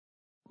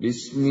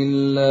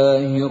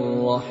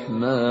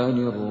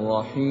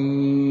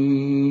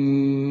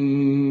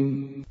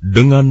Bismillahirrahmanirrahim.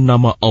 Dengan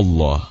nama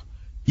Allah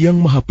yang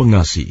Maha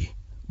Pengasih,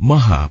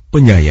 Maha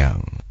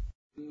Penyayang.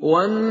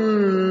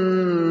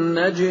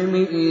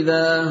 Wan-najmi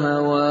idza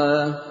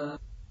hawa.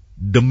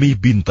 Demi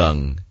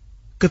bintang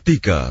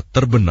ketika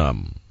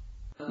terbenam.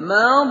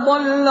 Ma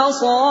dhalla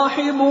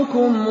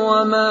sahibukum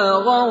wa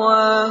ma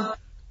ghawa.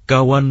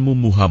 Kawanmu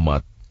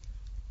Muhammad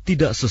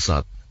tidak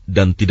sesat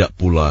dan tidak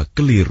pula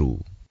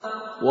keliru.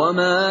 Wa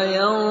ma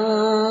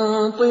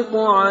yantiqu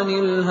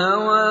 'anil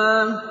hawa.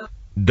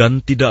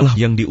 Dan tidaklah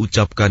yang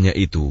diucapkannya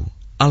itu,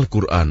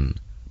 Al-Quran,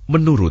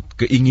 menurut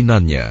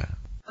keinginannya.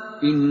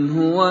 In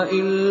huwa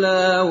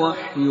illa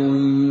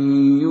wahyun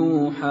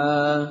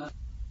yuha.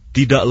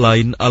 Tidak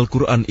lain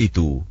Al-Quran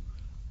itu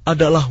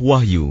adalah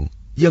wahyu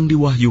yang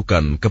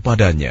diwahyukan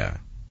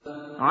kepadanya.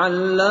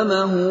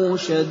 'Allamahu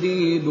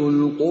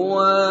syadidul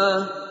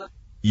quwa.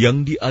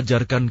 Yang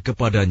diajarkan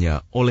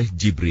kepadanya oleh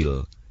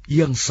Jibril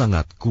yang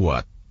sangat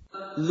kuat.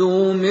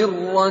 Dzu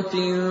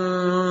mirratin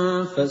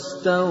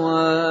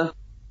fastawa.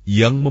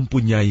 Yang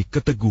mempunyai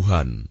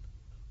keteguhan,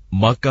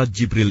 maka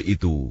Jibril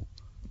itu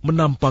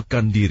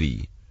menampakkan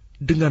diri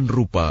dengan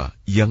rupa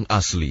yang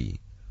asli,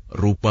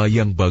 rupa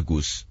yang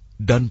bagus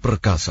dan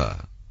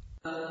perkasa.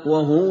 Wa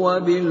huwa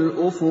bil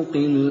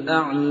ufuqil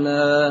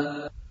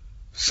a'la.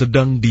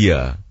 Sedang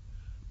dia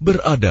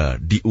berada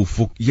di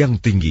ufuk yang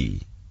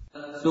tinggi.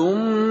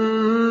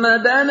 Tsumma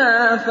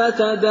dana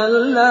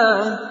fatadalla.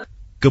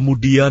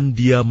 Kemudian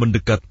dia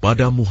mendekat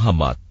pada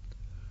Muhammad,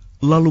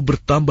 lalu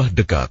bertambah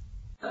dekat.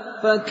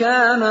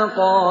 Fakana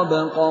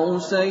qaba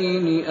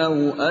qausaini aw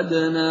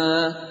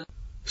adna.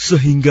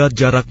 Sehingga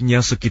jaraknya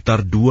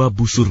sekitar 2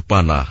 busur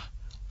panah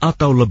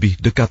atau lebih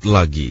dekat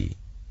lagi.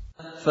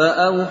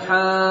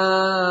 Fa'auha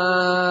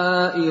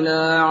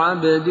ila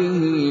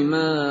 'abdihi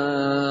ma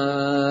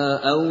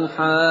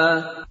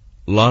auha.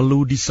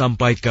 Lalu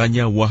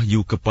disampaikannya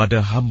wahyu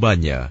kepada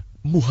hambanya,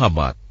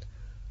 Muhammad,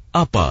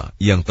 apa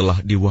yang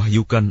telah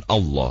diwahyukan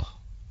Allah.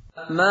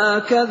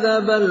 Ma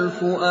kadzabal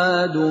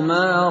fuadu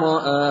ma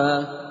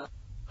ra'a.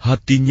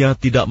 Hatinya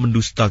tidak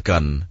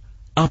mendustakan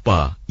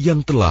apa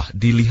yang telah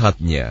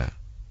dilihatnya.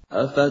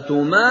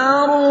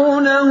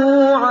 Afatumarunahu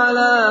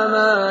 'ala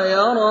ma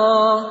yara.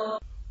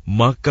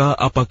 Maka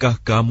apakah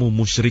kamu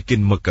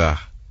musyrikin Mekah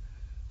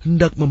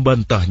hendak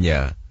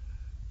membantahnya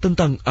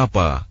tentang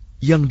apa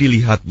yang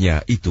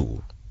dilihatnya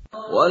itu?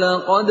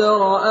 Walaqad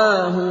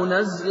ra'ahu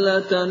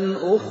nazlatan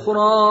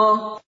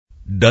ukhra.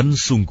 Dan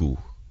sungguh,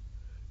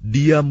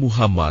 dia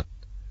Muhammad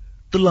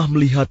telah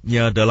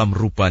melihatnya dalam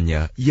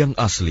rupanya yang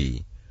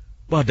asli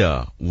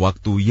pada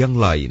waktu yang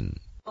lain.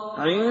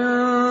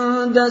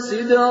 'Inda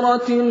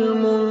sidratil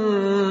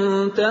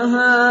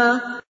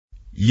muntaha.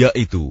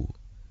 Yaitu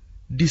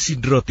di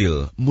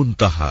Sidratil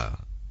Muntaha.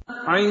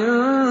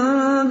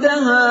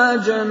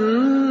 'Indaha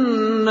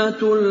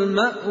jannatul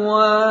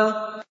ma'wa.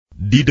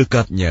 Di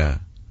dekatnya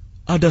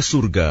ada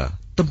surga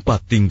tempat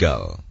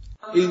tinggal.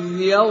 إِذْ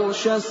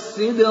يَغْشَى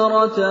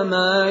السِّدْرَةَ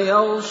مَا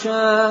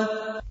يَغْشَى.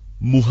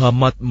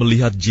 Muhammad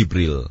melihat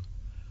Jibril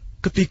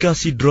ketika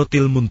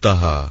Sidratil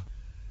Muntaha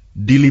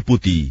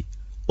diliputi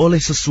oleh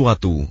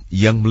sesuatu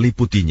yang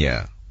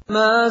meliputinya.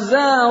 مَا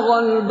زَاغَ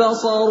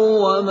الْبَصَرُ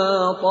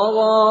وَمَا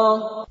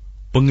طَغَى.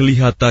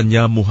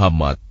 Penglihatannya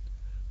Muhammad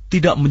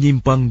tidak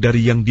menyimpang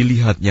dari yang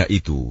dilihatnya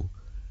itu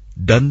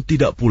dan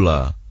tidak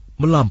pula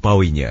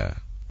melampauinya.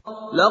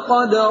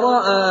 لَقَدْ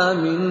رَأَى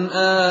مِنْ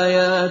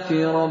آيَاتِ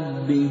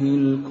رَبِّهِ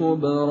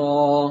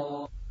الْكُبْرَى.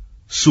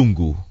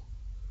 Sungguh,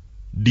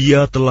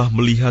 dia telah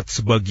melihat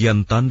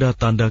sebagian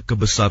tanda-tanda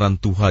kebesaran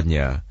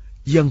Tuhannya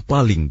yang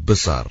paling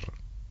besar.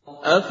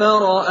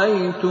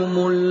 أَفَرَأَيْتُمُ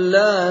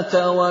اللَّاتَ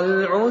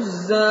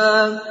وَالْعُزَّى.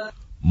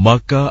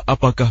 Maka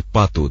apakah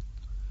patut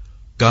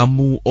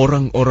kamu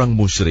orang-orang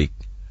musyrik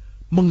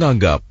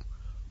menganggap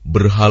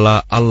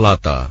berhala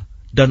Al-Lata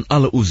dan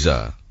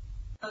Al-Uzza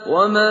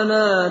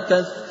وَمَنَاةَ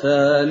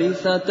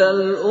الثَّالِثَةَ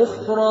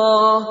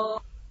الْأُخْرَى.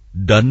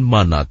 dan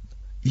Manat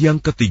yang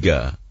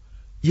ketiga,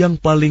 yang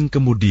paling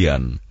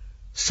kemudian,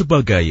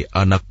 sebagai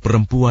anak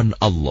perempuan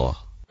Allah.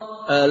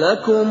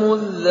 أَلَكُمُ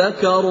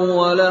الذَّكَرُ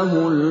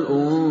وَلَهُ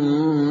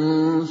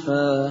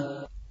الْأُنثَى.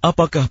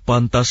 Apakah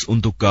pantas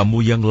untuk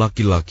kamu yang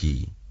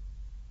laki-laki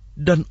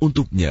dan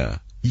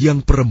untuknya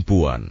yang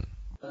perempuan?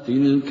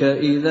 تِلْكَ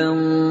إِذًا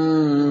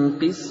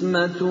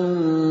قِسْمَةٌ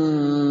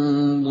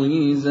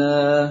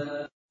ضِيزَى.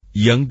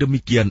 Yang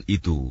demikian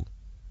itu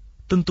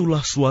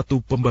tentulah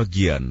suatu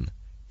pembagian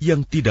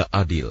yang tidak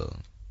adil.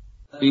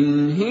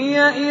 إِنْ هِيَ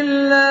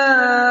إِلَّا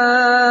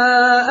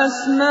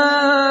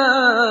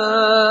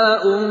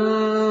أَسْمَاءٌ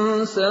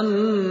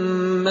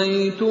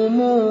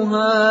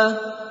سَمَّيْتُمُوهَا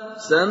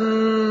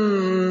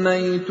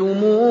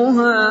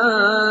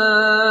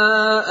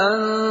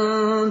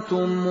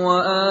أَنْتُمْ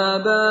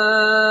وَآبَاؤُكُمْ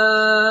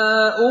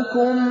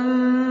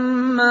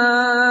مَا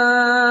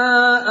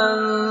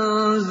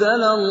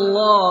أَنزَلَ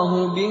اللَّهُ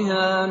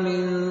بِهَا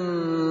مِنْ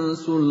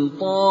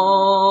سُلْطَانٍ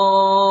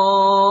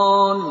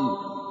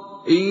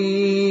إِنْ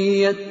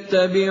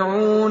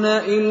يَتَّبِعُونَ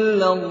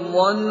إِلَّا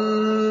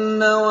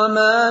الظَّنَّ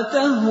وَمَا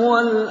تَهْوَى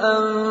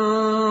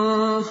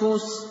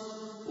الْأَنفُسُ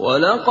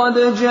وَلَقَدْ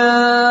جَاءَهُم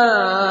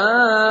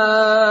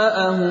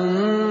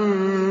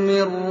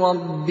مِّن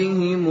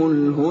رَّبِّهِمُ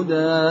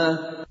الْهُدَىٰ.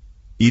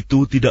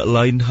 Itu tidak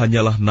lain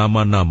hanyalah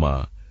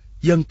nama-nama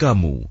yang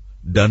kamu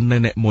dan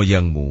nenek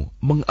moyangmu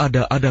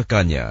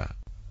mengada-adakannya.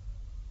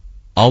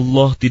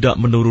 Allah tidak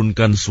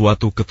menurunkan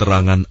suatu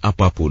keterangan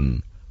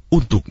apapun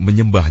untuk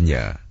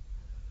menyembahnya.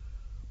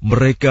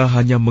 Mereka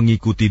hanya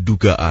mengikuti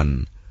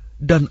dugaan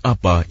dan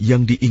apa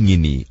yang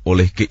diingini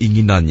oleh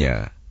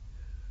keinginannya.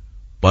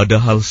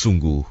 Padahal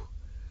sungguh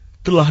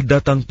telah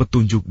datang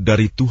petunjuk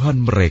dari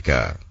Tuhan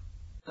mereka.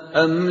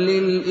 أَمْ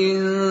لِلْإِنسَانِ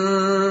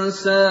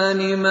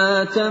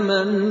مَا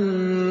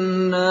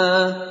تَمَنَّى.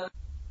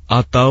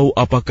 Atau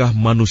apakah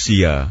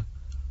manusia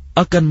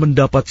akan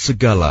mendapat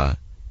segala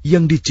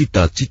yang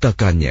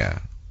dicita-citakannya?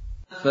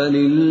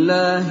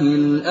 فَلِلَّهِ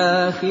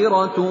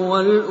الْآخِرَةُ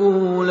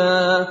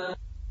وَالْأُولَى.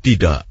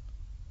 Tidak,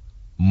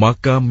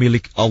 maka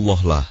milik Allah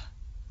lah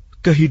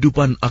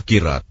kehidupan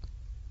akhirat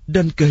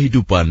dan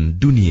kehidupan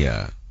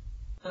dunia.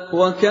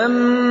 وَكَمْ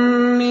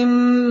مِنْ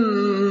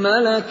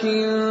مَلَكٍ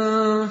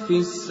فِي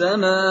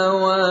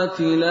السَّمَاوَاتِ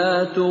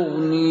لَا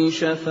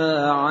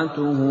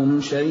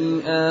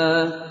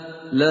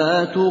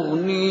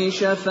تُغْنِي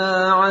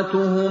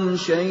شَفَاعَتُهُمْ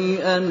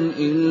شَيْئًا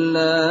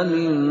إِلَّا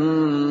مِنْ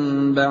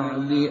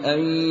بَعْدِ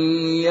أَنْ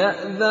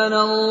يَأْذَنَ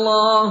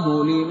اللَّهُ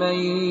لِمَنْ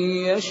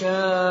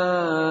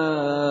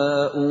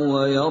يَشَاءُ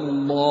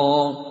وَيَرْضَى.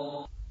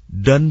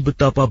 Dan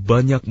betapa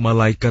banyak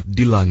malaikat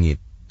di langit,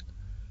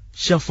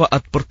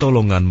 syafaat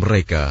pertolongan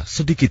mereka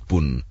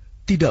sedikitpun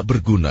tidak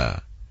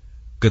berguna,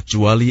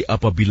 kecuali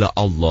apabila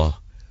Allah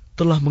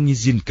telah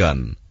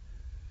mengizinkan,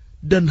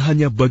 dan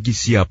hanya bagi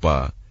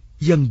siapa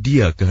yang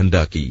Dia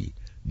kehendaki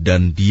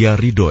dan Dia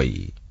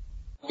ridhoi.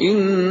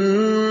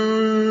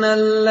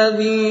 Innal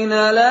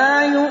ladzina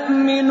la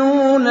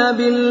yu'minuna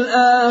bil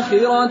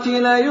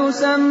akhirati la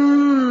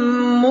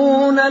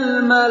yusammuna al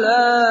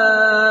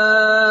malaikata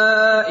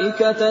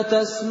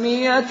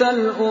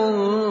tasmiyatal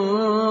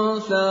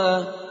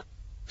untha.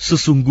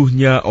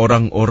 Sesungguhnya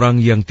orang-orang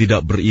yang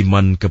tidak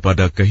beriman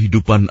kepada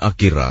kehidupan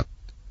akhirat,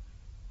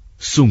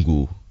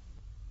 sungguh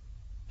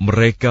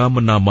mereka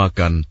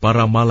menamakan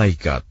para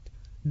malaikat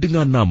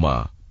dengan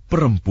nama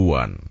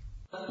perempuan.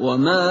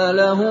 وَمَا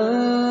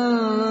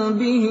لَهُم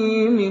بِهِ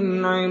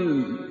مِنْ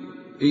عِلْمٍ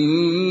إِن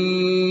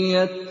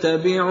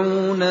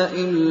يَتَّبِعُونَ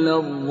إِلَّا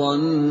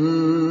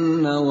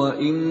الظَّنَّ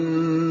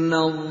وَإِنَّ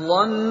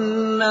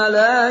الظَّنَّ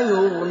لَا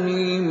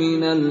يُغْنِي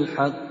مِنَ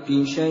الْحَقِّ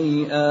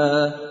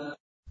شَيْئًا.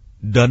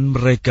 Dan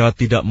mereka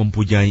tidak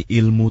mempunyai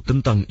ilmu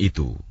tentang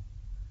itu.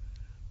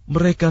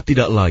 Mereka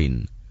tidak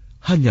lain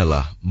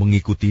hanyalah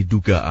mengikuti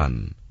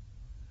dugaan.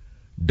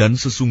 Dan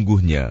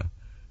sesungguhnya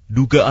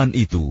dugaan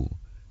itu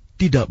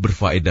tidak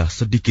berfaedah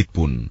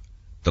sedikitpun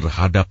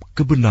terhadap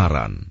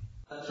kebenaran.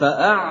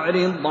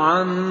 فَأَعْرِضْ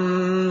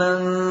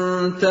عَمَّن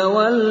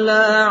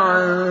تَوَلَّى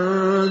عَن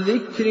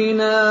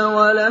ذِكْرِنَا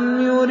وَلَمْ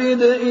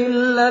يُرِدْ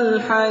إِلَّا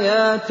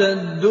الْحَيَاةَ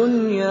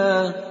الدُّنْيَا.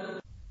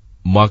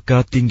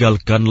 Maka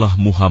tinggalkanlah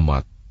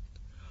Muhammad,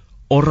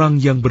 orang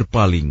yang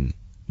berpaling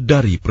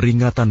dari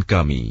peringatan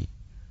kami,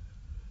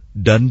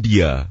 dan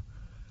dia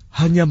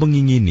hanya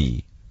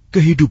mengingini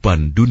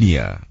kehidupan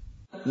dunia.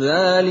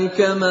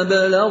 ذَلِكَ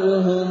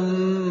مَبْلَغُهُم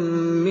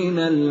مِّنَ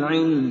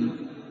الْعِلْمِ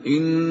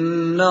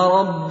إِنَّ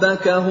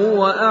رَبَّكَ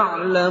هُوَ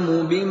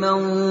أَعْلَمُ بِمَنْ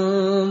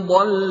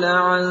ضَلَّ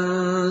عَن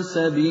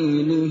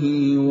سَبِيلِهِ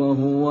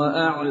وَهُوَ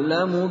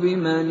أَعْلَمُ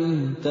بِمَنِ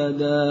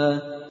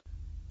اهْتَدَى.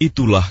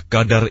 Itulah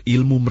kadar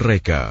ilmu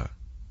mereka.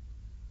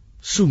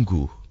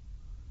 Sungguh,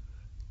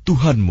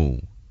 Tuhanmu,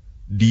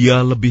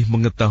 Dia lebih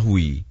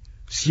mengetahui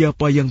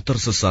siapa yang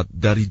tersesat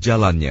dari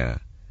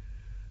jalannya,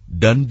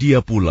 dan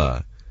Dia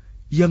pula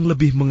yang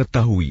lebih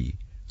mengetahui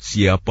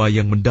siapa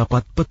yang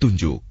mendapat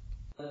petunjuk.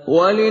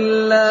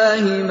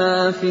 وَلِلَّهِ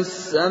مَا فِي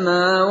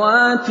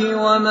السَّمَاوَاتِ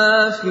وَمَا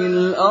فِي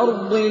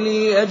الْأَرْضِ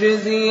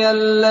لِيَجْزِيَ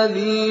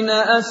الَّذِينَ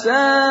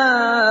أَسَاءُوا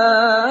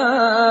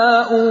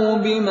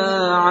بِمَا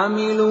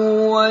عَمِلُوا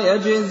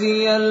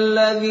وَيَجْزِيَ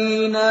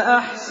الَّذِينَ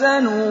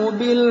أَحْسَنُوا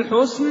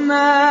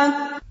بِالْحُسْنَى.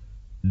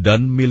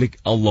 Dan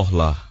milik Allah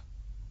lah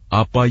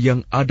apa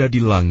yang ada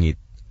di langit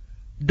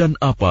dan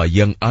apa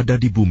yang ada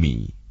di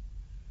bumi.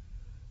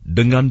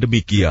 Dengan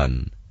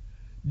demikian,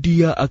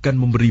 Dia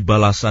akan memberi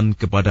balasan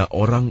kepada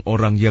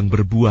orang-orang yang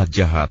berbuat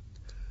jahat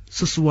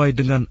sesuai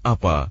dengan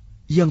apa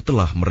yang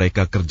telah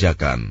mereka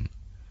kerjakan.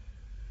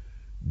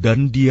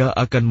 Dan Dia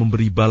akan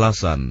memberi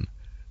balasan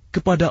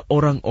kepada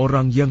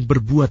orang-orang yang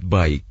berbuat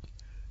baik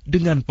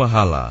dengan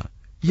pahala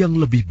yang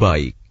lebih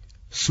baik,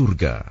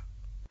 surga.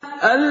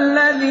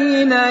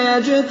 الَّذِينَ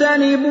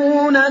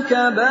يَجْتَنِبُونَ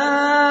كَبَائِرَ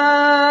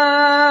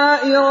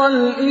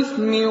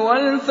الْإِثْمِ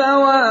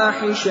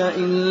وَالْفَوَاحِشَ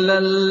إِلَّا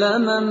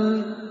اللَّمَمَ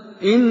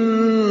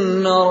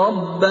إِنَّ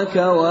رَبَّكَ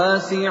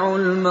وَاسِعُ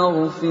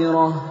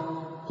الْمَغْفِرَةِ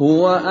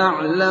هو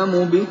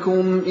أعلم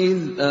بكم إذ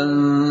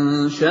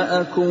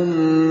أنشأكم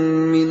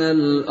من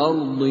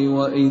الأرض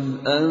وإذ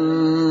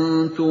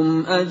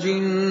أنتم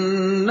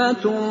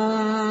أجنة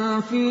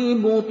في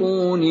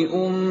بطون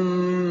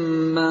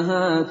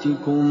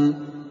أمهاتكم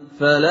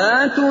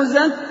فلا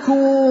تزكوا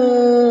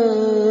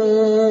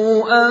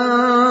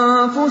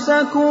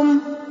أنفسكم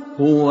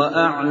هو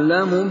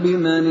أعلم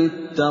بمن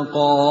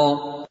اتقى.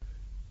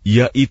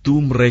 Yaitu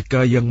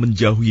mereka yang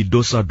menjauhi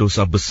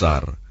dosa-dosa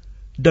besar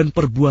dan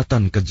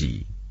perbuatan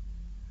keji,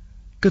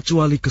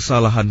 kecuali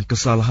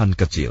kesalahan-kesalahan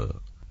kecil.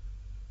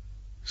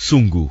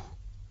 Sungguh,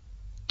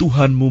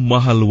 Tuhanmu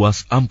maha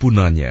luas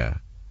ampunannya.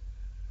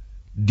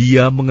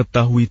 Dia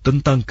mengetahui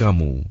tentang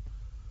kamu,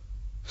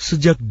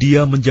 sejak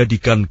Dia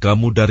menjadikan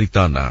kamu dari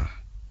tanah,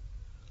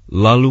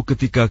 lalu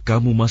ketika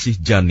kamu masih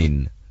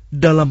janin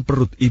dalam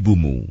perut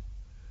ibumu,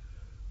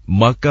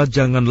 maka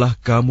janganlah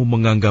kamu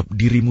menganggap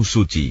dirimu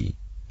suci.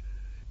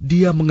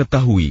 Dia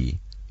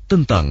mengetahui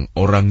tentang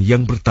orang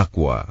yang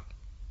bertakwa.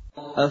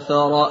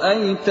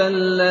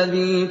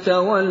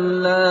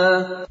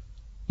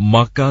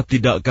 Maka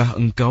tidakkah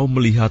engkau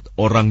melihat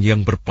orang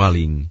yang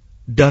berpaling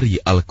dari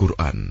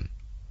Al-Quran?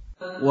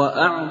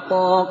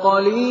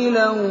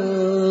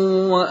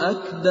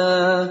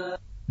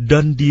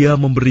 Dan dia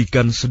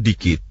memberikan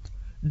sedikit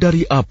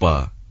dari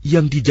apa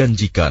yang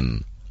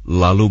dijanjikan,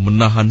 lalu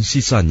menahan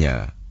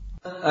sisanya.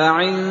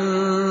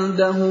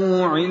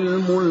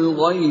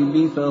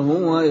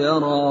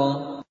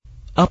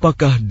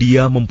 Apakah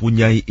dia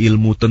mempunyai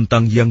ilmu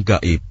tentang yang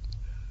gaib,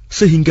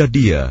 sehingga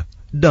dia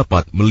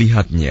dapat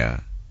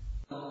melihatnya?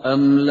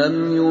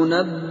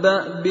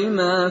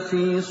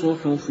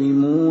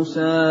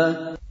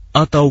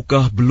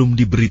 Ataukah belum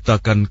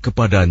diberitakan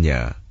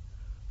kepadanya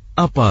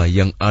apa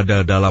yang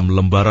ada dalam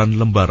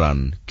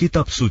lembaran-lembaran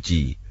kitab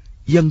suci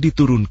yang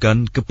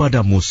diturunkan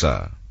kepada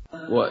Musa?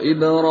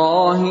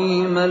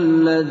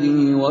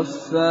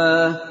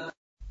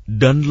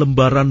 Dan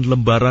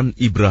lembaran-lembaran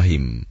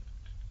Ibrahim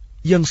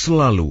yang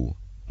selalu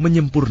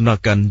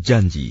menyempurnakan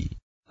janji,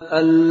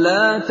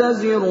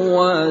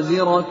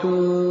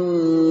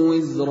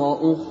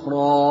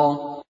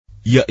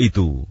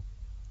 yaitu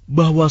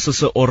bahwa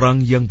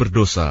seseorang yang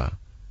berdosa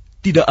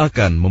tidak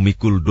akan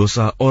memikul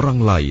dosa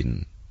orang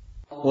lain,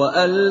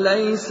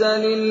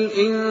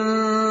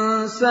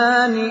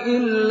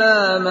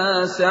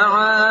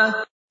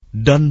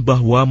 dan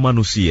bahwa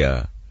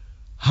manusia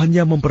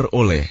hanya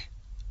memperoleh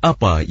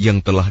apa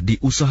yang telah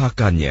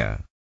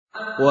diusahakannya.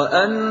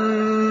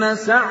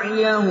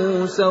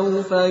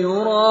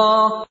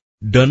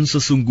 Dan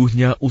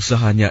sesungguhnya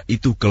usahanya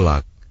itu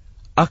kelak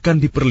akan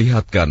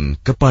diperlihatkan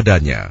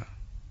kepadanya.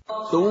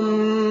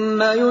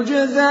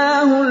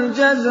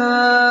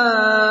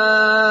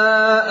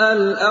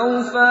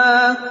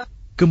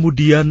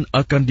 Kemudian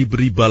akan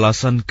diberi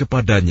balasan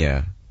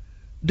kepadanya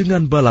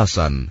dengan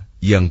balasan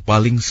yang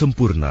paling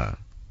sempurna.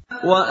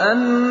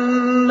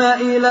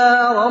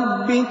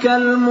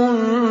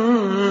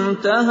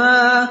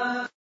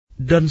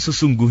 Dan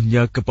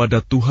sesungguhnya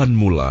kepada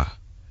Tuhanmu lah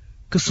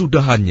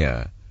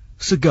kesudahannya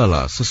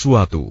segala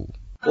sesuatu.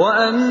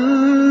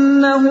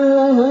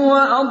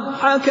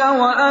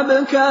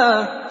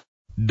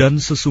 Dan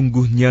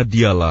sesungguhnya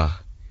Dialah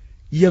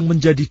yang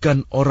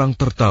menjadikan orang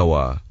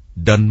tertawa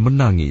dan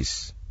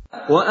menangis.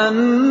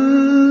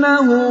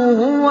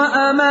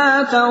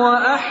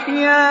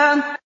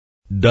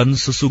 Dan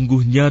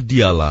sesungguhnya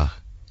Dialah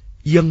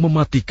yang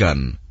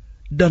mematikan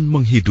dan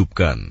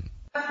menghidupkan.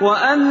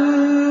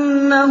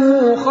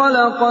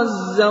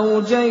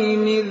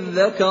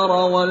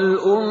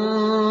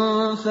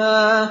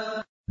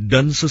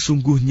 Dan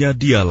sesungguhnya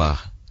Dialah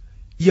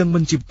yang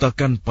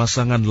menciptakan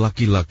pasangan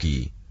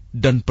laki-laki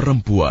dan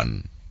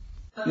perempuan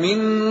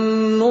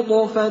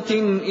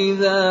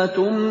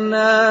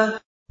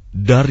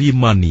dari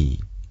mani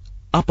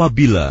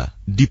apabila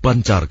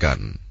dipancarkan.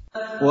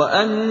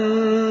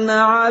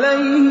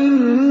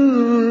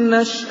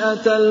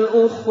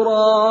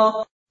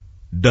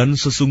 Dan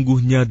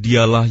sesungguhnya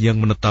Dialah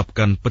yang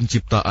menetapkan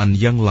penciptaan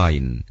yang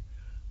lain,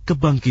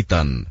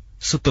 kebangkitan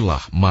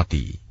setelah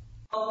mati.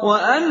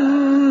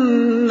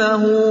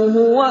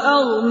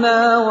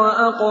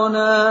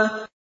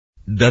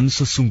 Dan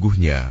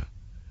sesungguhnya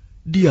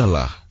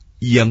Dialah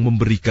yang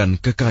memberikan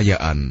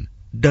kekayaan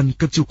dan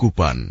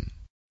kecukupan.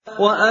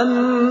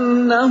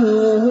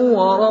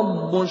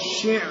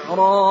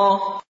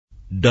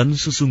 Dan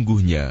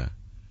sesungguhnya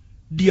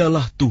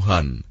Dialah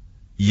Tuhan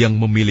yang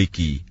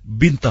memiliki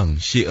bintang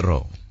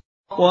Syi'ra.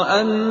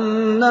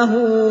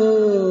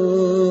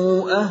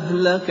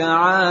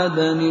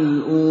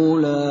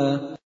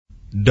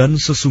 Dan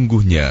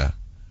sesungguhnya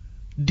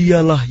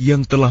Dialah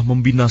yang telah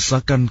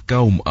membinasakan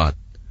kaum Ad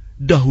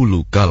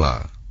dahulu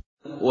kala.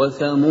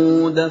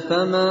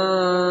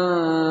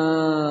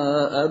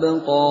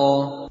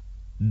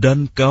 Dan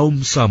kaum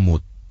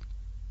Samud,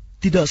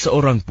 tidak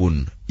seorang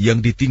pun yang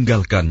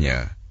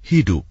ditinggalkannya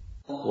hidup.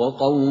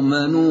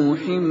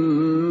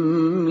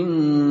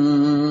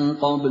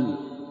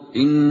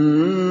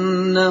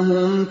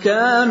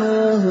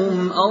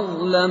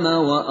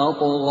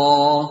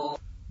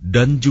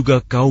 Dan juga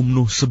kaum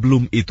Nuh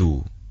sebelum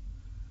itu.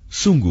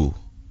 Sungguh,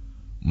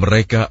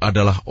 mereka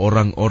adalah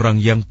orang-orang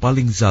yang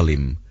paling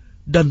zalim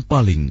dan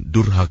paling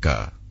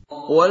durhaka.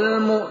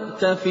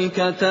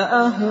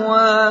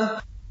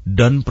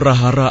 Dan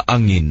prahara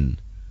angin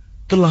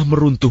telah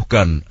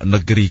meruntuhkan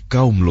negeri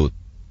kaum Lut.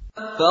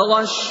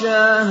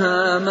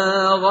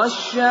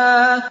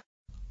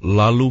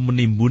 Lalu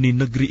menimbuni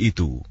negeri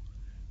itu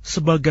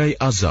sebagai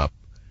azab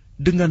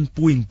dengan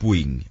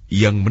puing-puing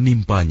yang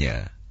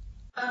menimpanya.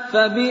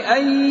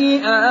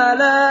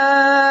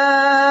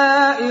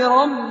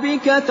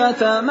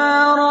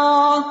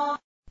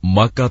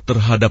 Maka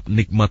terhadap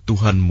nikmat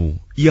Tuhanmu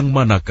yang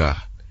manakah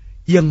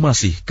yang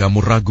masih kamu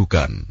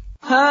ragukan?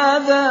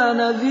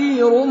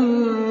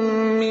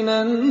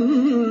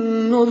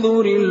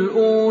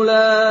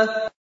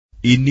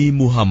 Ini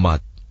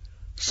Muhammad,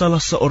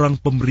 salah seorang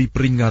pemberi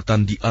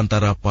peringatan di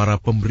antara para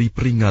pemberi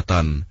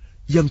peringatan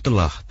yang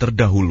telah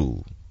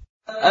terdahulu.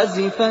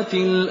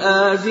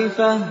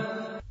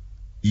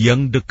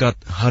 Yang dekat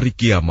hari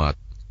kiamat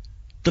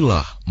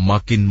telah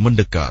makin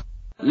mendekat.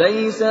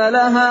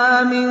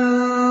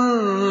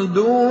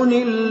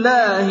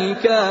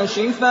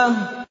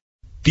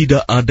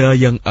 Tidak ada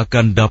yang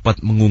akan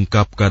dapat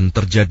mengungkapkan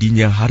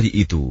terjadinya hari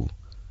itu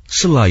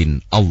selain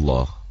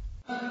Allah.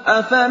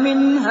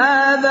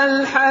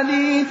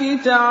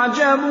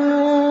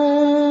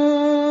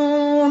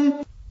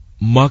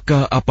 Maka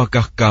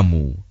apakah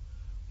kamu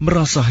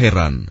merasa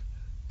heran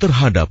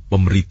terhadap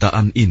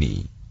pemberitaan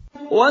ini?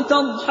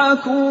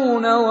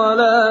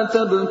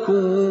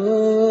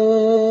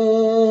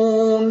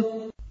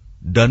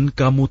 Dan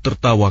kamu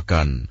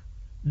tertawakan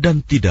dan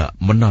tidak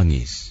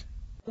menangis.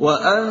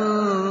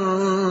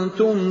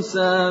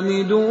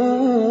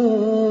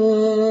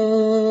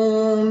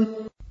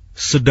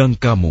 Sedang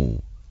kamu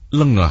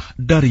lengah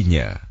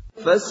darinya.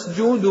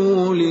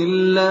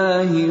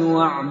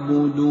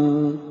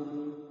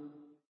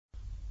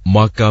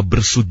 Maka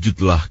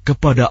bersujudlah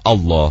kepada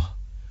Allah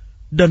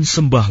dan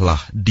sembahlah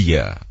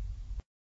Dia.